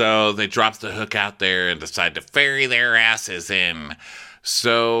bitch. So they drop the hook out there and decide to ferry their asses in.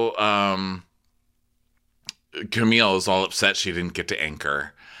 So Camille is all upset she didn't get to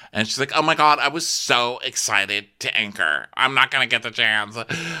anchor. And she's like, oh my God, I was so excited to anchor. I'm not going to get the chance.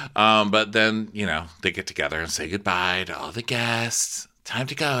 But then, you know, they get together and say goodbye to all the guests. Time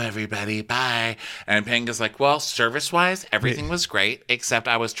to go, everybody. Bye. And Peng is like, well, service-wise, everything was great, except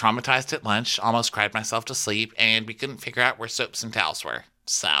I was traumatized at lunch, almost cried myself to sleep, and we couldn't figure out where soaps and towels were.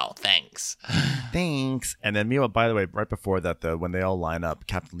 So, thanks. Thanks. And then meanwhile, by the way, right before that, when they all line up,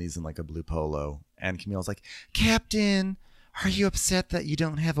 Captain Lee's in like a blue polo, and Camille's like, Captain, are you upset that you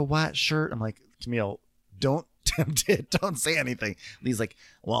don't have a white shirt? I'm like, Camille, don't tempt it. Don't say anything. Lee's like,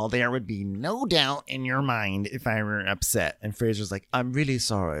 well, there would be no doubt in your mind if I were upset. And Fraser's like, I'm really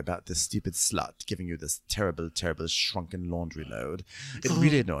sorry about this stupid slut giving you this terrible, terrible shrunken laundry load. It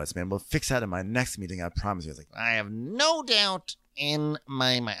really annoys me, and we'll fix that in my next meeting, I promise you. I was like, I have no doubt in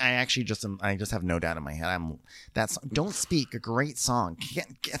my mind. I just have no doubt in my head. Don't speak. A great song.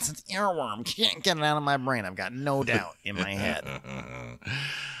 It's an earworm. Can't get it out of my brain. I've got no doubt in my head.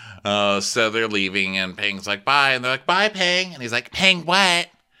 So they're leaving, and Peng's like, bye. And they're like, bye, Peng. And he's like, Peng, what?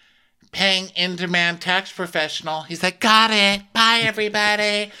 Peng, in-demand tax professional. He's like, got it. Bye,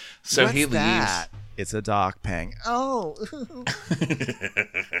 everybody. So What's he leaves. That? It's a dock, Peng. Oh.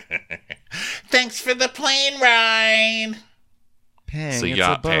 Thanks for the plane ride. Peng, So it's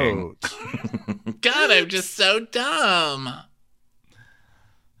yeah, a boat. God, I'm just so dumb.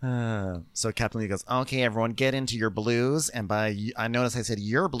 So Captain Lee goes, okay, everyone, get into your blues. And I notice I said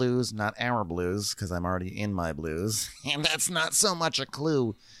your blues, not our blues, because I'm already in my blues. And that's not so much a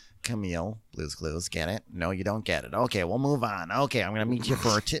clue, Camille. Blues Clues, get it? No, you don't get it. Okay, we'll move on. Okay, I'm going to meet you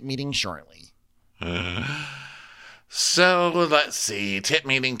for a tip meeting shortly. So, let's see. Tip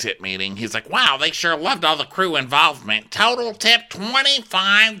meeting. He's like, wow, they sure loved all the crew involvement. Total tip,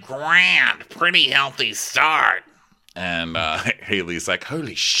 $25,000. Pretty healthy start. And Haley's like,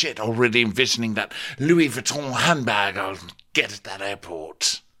 holy shit, already envisioning that Louis Vuitton handbag I'll get at that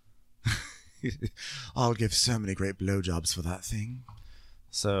airport. I'll give so many great blowjobs for that thing.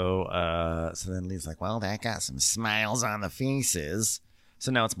 So then Lee's like, well, that got some smiles on the faces.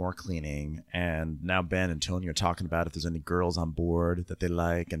 So now it's more cleaning. And now Ben and Tony are talking about if there's any girls on board that they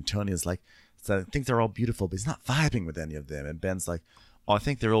like. And Tony is like, I think they're all beautiful, but he's not vibing with any of them. And Ben's like, oh, I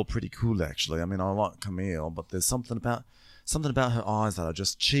think they're all pretty cool, actually. I mean, I like Camille, but there's something about her eyes that are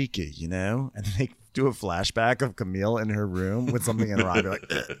just cheeky, you know? And then they do a flashback of Camille in her room with something in her eye. Like,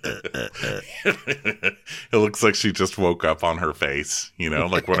 It looks like she just woke up on her face, you know,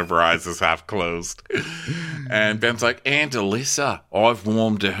 like one of her eyes is half closed. And Ben's like, and Alyssa, I've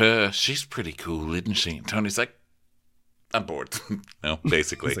warmed to her. She's pretty cool, isn't she? And Tony's like, I'm bored. No,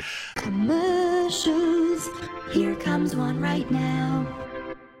 basically. Commercials. Here comes one right now.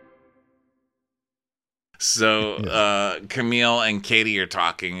 So Camille and Katie are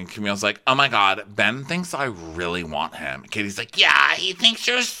talking, and Camille's like, oh my God, Ben thinks I really want him. Katie's like, yeah, he thinks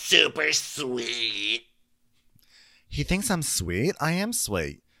you're super sweet. he thinks I'm sweet. I am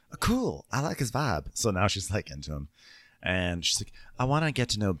sweet. Cool. I like his vibe. So now she's like into him. And she's like, I want to get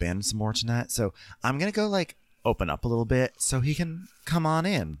to know Ben some more tonight. So I'm going to go like open up a little bit so he can come on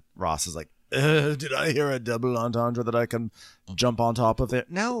in. Ross is like, did I hear a double entendre that I can jump on top of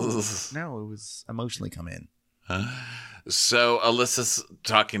it? No, it was emotionally come in. So Alyssa's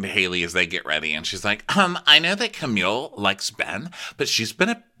talking to Haley as they get ready, and she's like, I know that Camille likes Ben, but she's been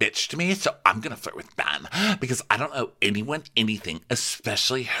a bitch to me, so I'm going to flirt with Ben because I don't owe anyone anything,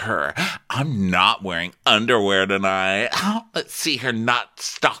 especially her. I'm not wearing underwear tonight. Let's see her not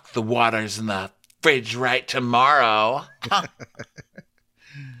stock the waters in the fridge right tomorrow.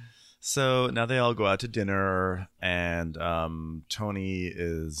 So now they all go out to dinner, and Tony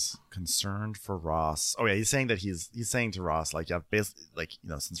is concerned for Ross. Oh yeah, he's saying that he's saying to Ross, like, yeah, basically, like, you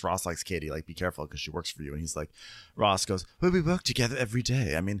know, since Ross likes Katie, like, be careful because she works for you. And he's like, Ross goes, well, we work together every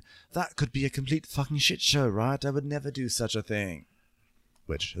day. I mean, that could be a complete fucking shit show, right? I would never do such a thing.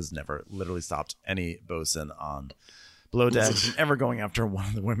 Which has never literally stopped any bosun on BelowDeck from ever going after one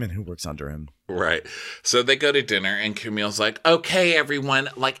of the women who works under him. Right. So they go to dinner, and Camille's like, okay, everyone,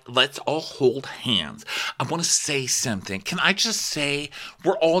 like, let's all hold hands. I want to say something. Can I just say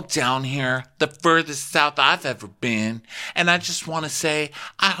we're all down here, the furthest south I've ever been. And I just want to say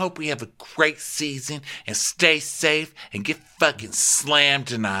I hope we have a great season and stay safe and get fucking slammed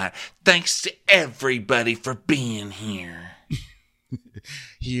tonight. Thanks to everybody for being here.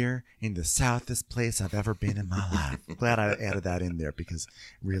 Here in the southest place I've ever been in my life. Glad I added that in there because it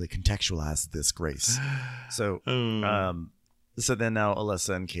really contextualized this grace. So, so then now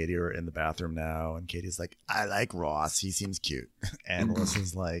Alyssa and Katie are in the bathroom now, and Katie's like, I like Ross. He seems cute. And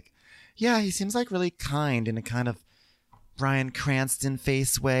Alyssa's like, yeah, he seems like really kind in a kind of Bryan Cranston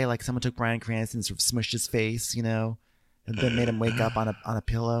face way. Like someone took Bryan Cranston and sort of smushed his face, you know, and then made him wake up on a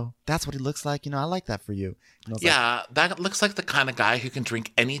pillow. That's what he looks like. You know, I like that for you. Yeah, that looks like the kind of guy who can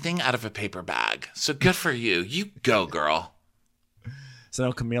drink anything out of a paper bag. So good for you. You go, girl. So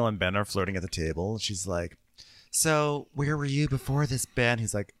now Camille and Ben are flirting at the table. She's like, so where were you before this, Ben?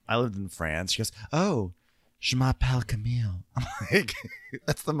 He's like, I lived in France. She goes, oh, je m'appelle Camille. I'm like,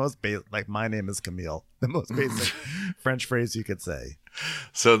 that's the most basic, like, my name is Camille. The most basic French phrase you could say.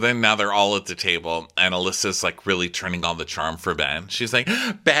 So then now they're all at the table, and Alyssa's like really turning on the charm for Ben. She's like,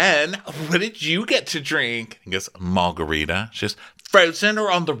 Ben, what did you get to drink? He goes, margarita. She goes, frozen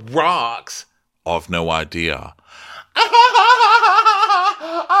or on the rocks? I've no idea.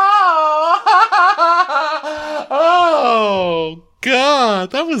 Oh,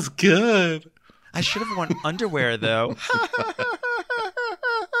 God, that was good. I should have worn underwear, though.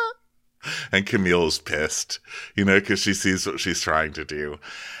 And Camille is pissed, you know, because she sees what she's trying to do.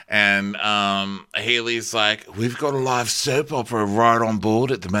 And Haley's like, we've got a live soap opera right on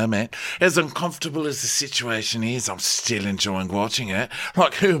board at the moment. As uncomfortable as the situation is, I'm still enjoying watching it.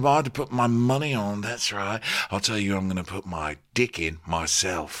 Like, who am I to put my money on? That's right. I'll tell you, I'm going to put my dick in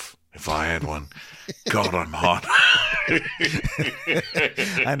myself. If I had one. God, I'm hot.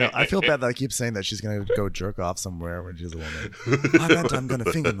 I know. I feel bad that I keep saying that she's going to go jerk off somewhere when she's a woman. I meant I'm going to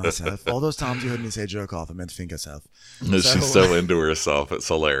finger myself. All those times you heard me say jerk off, I meant finger self. She's so into herself. It's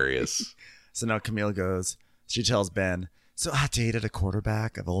hilarious. So now Camille goes, she tells Ben, so I dated a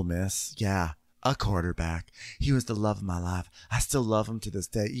quarterback of Ole Miss. Yeah, a quarterback. He was the love of my life. I still love him to this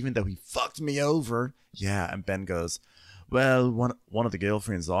day, even though he fucked me over. Yeah, and Ben goes, well, one of the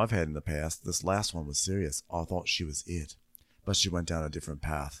girlfriends I've had in the past, this last one was serious. I thought she was it, but she went down a different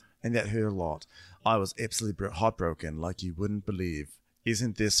path, and that hurt a lot. I was absolutely heartbroken like you wouldn't believe.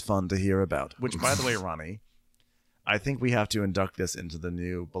 Isn't this fun to hear about? Which, by the way, Ronnie, I think we have to induct this into the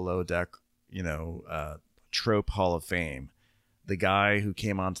new Below Deck, trope Hall of Fame. The guy who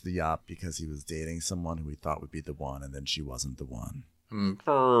came onto the yacht because he was dating someone who he thought would be the one, and then she wasn't the one.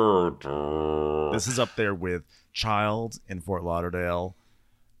 This is up there with Child in Fort Lauderdale,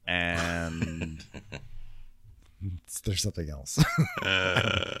 and there's something else.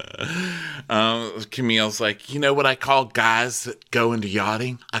 Camille's like, you know what I call guys that go into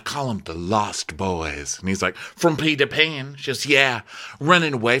yachting? I call them the Lost Boys. And he's like, from Peter Pan. She goes, yeah,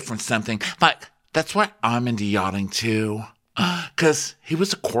 running away from something. Like, that's why I'm into yachting too. Because he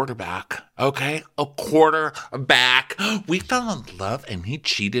was a quarterback, okay? A quarterback. We fell in love and he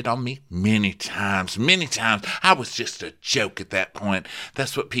cheated on me many times. I was just a joke at that point.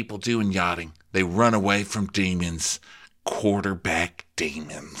 That's what people do in yachting. They run away from demons. Quarterback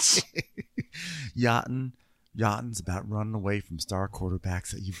demons. Yachting's about running away from star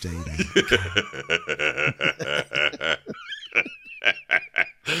quarterbacks that you've dated.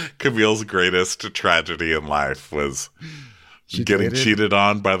 Camille's greatest tragedy in life was getting cheated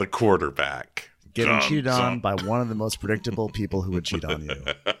on by the quarterback. Getting cheated on by one of the most predictable people who would cheat on you.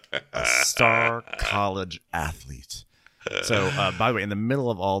 A star college athlete. So, by the way, in the middle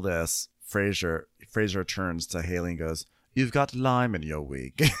of all this, Fraser turns to Haley and goes, "You've got lime in your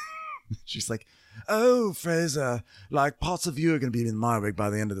wig." She's like, "Oh, Fraser, like parts of you are going to be in my wig by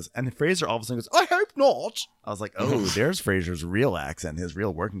the end of this." And Fraser all of a sudden goes, "I hope not." I was like, oh, there's Fraser's real accent, his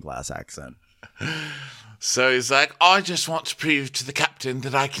real working class accent. So he's like, I just want to prove to the captain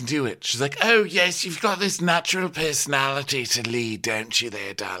that I can do it. She's like, oh, yes, you've got this natural personality to lead, don't you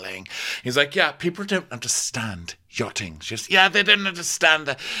there, darling? He's like, yeah, people don't understand yachting. She goes, yeah, they don't understand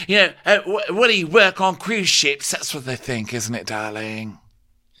that. What do you work on cruise ships? That's what they think, isn't it, darling?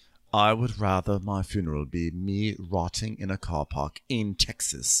 I would rather my funeral be me rotting in a car park in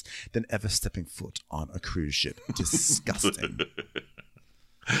Texas than ever stepping foot on a cruise ship. Disgusting.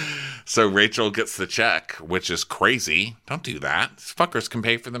 So Rachel gets the check, which is crazy. Don't do that. These fuckers can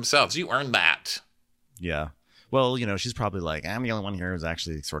pay for themselves. You earned that. Yeah. Well, she's probably like, I'm the only one here who's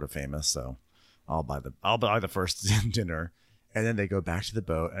actually sort of famous, so I'll buy the first dinner. And then they go back to the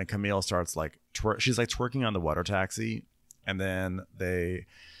boat, and Camille starts like she's like twerking on the water taxi, and then they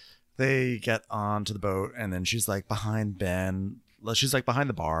get onto the boat, and then she's like behind Ben. She's like behind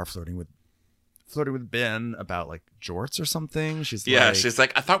the bar, flirting with Ben about like jorts or something. She's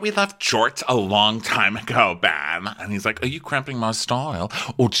like, I thought we left jorts a long time ago, Ben. And he's like, are you cramping my style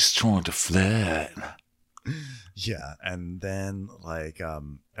or just trying to flirt? Yeah, and then like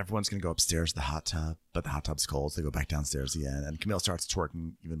everyone's gonna go upstairs to the hot tub, but the hot tub's cold, so they go back downstairs again. And Camille starts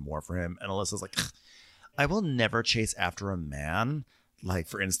twerking even more for him, and Alyssa's like, I will never chase after a man. Like,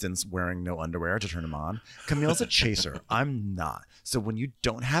 for instance, wearing no underwear to turn him on. Camille's a chaser. I'm not. So when you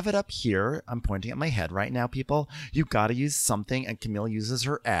don't have it up here, I'm pointing at my head right now, people. You got to use something, and Camille uses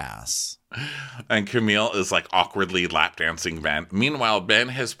her ass. And Camille is like awkwardly lap dancing Ben. Meanwhile, Ben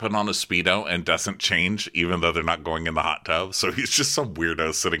has put on a Speedo and doesn't change, even though they're not going in the hot tub. So he's just some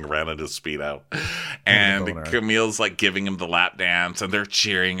weirdo sitting around in his Speedo. And Camille's like giving him the lap dance, and they're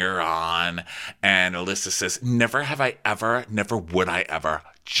cheering her on. And Alyssa says, never have I ever, never would I ever.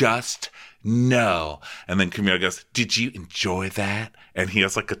 Just no. And then Camille goes, did you enjoy that? And he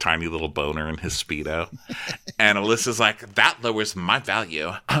has like a tiny little boner in his Speedo. And Alyssa's like, that lowers my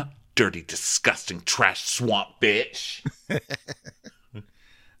value. Dirty, disgusting, trash swamp bitch.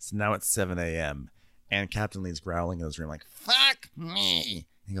 So now it's 7 a.m. and Captain Lee's growling in his room like, fuck me.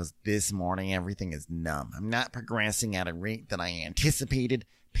 He goes, this morning everything is numb. I'm not progressing at a rate that I anticipated.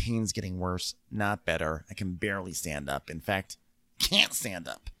 Pain's getting worse, not better. I can barely stand up. In fact, can't stand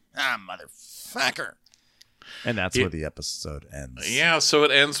up. Ah, motherfucker. And that's where the episode ends. Yeah, so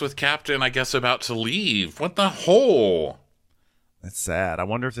it ends with Captain, I guess, about to leave. What the hole? That's sad. I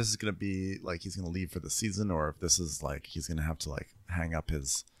wonder if this is going to be like he's going to leave for the season, or if this is like he's going to have to like hang up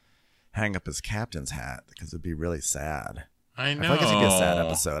his captain's hat, because it'd be really sad. I know. I feel like it's going to be a sad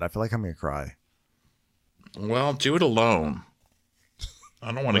episode. I feel like I'm going to cry. Well, do it alone.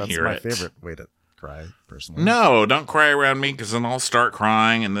 I don't want to hear it. That's my favorite way to cry, personally. No, don't cry around me, because then I'll start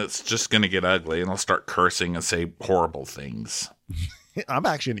crying, and it's just going to get ugly, and I'll start cursing and say horrible things. I'm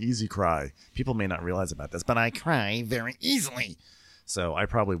actually an easy cry. People may not realize about this, but I cry very easily. So I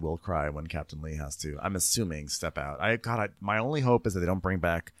probably will cry when Captain Lee has to, I'm assuming, step out. My only hope is that they don't bring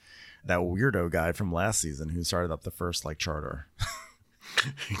back that weirdo guy from last season who started up the first like charter.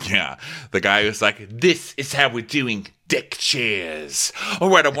 Yeah, the guy who's like, this is how we're doing deck chairs. All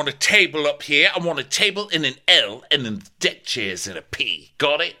right, I want a table up here. I want a table in an L and then deck chairs in a P.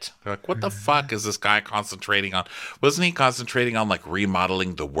 Got it? They're like, what the fuck is this guy concentrating on? Wasn't he concentrating on like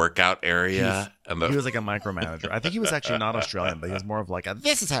remodeling the workout area? He was like a micromanager. I think he was actually not Australian, but he was more of like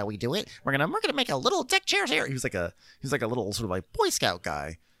this is how we do it. We're gonna make a little deck chairs here. He was like a little sort of like Boy Scout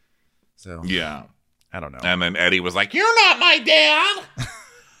guy. So yeah. I don't know. And then Eddie was like, you're not my dad.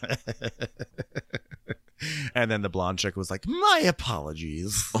 And then the blonde chick was like, my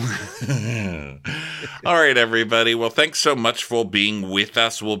apologies. All right, everybody. Well, thanks so much for being with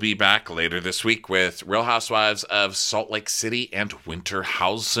us. We'll be back later this week with Real Housewives of Salt Lake City and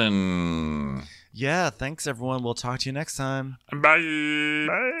Winterhausen. Yeah, thanks, everyone. We'll talk to you next time. Bye.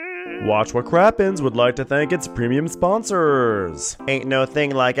 Bye. Watch What Crappens would like to thank its premium sponsors. Ain't no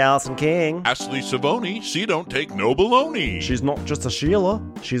thing like Allison King. Ashley Savoni, she don't take no baloney. She's not just a Sheila,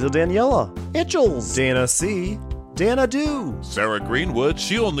 she's a Daniela. Itchels. Dana C. Dana Do. Sarah Greenwood,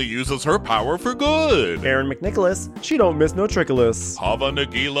 she only uses her power for good. Aaron McNicholas, she don't miss no trickolas. Hava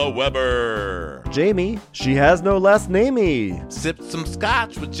Nagila Weber. Jamie, she has no last namey. Sipped some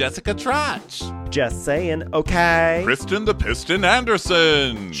scotch with Jessica Trotch. Just saying, okay. Kristen the Piston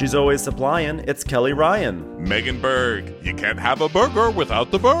Anderson. She's always supplying, it's Kelly Ryan. Megan Berg, you can't have a burger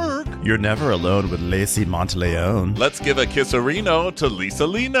without the Berg. You're never alone with Lacey Monteleone. Let's give a kisserino to Lisa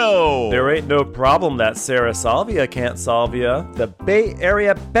Lino. There ain't no problem that Sarah Salvia can't solve ya. The Bay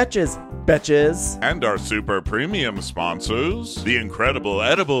Area Betches. And our super premium sponsors, the incredible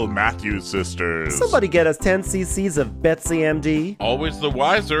edible Matthews sisters. Somebody get us 10 cc's of Betsy MD. Always the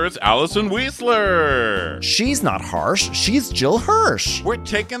wiser, it's Allison Weisler. She's not harsh. She's Jill Hirsch. We're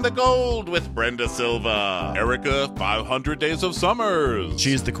taking the gold with Brenda Silva. Erica, 500 Days of Summers.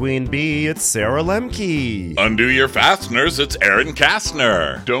 She's the queen bee. It's Sarah Lemke. Undo your fasteners, it's Aaron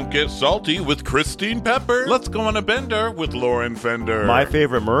Kastner. Don't get salty with Christine Pepper. Let's go on a bender with Lauren Fender. My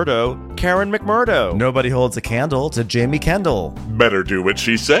favorite Murdo, Karen McMurdo. Nobody holds a candle to Jamie Kendall. Better do what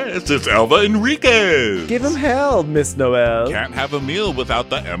she says, it's Elva Enriquez. Give him hell, Miss Noel. Can't have a meal without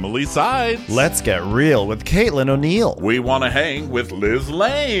the Emily Sides. Let's get real with Caitlin O'Neill. We want to hang with Liz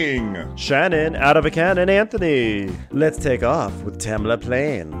Lang. Shannon, out of a cannon, Anthony. Let's take off with Tamla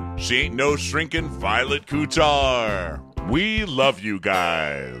Plain. She ain't no shrinking Violet Kuchar. We love you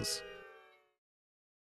guys.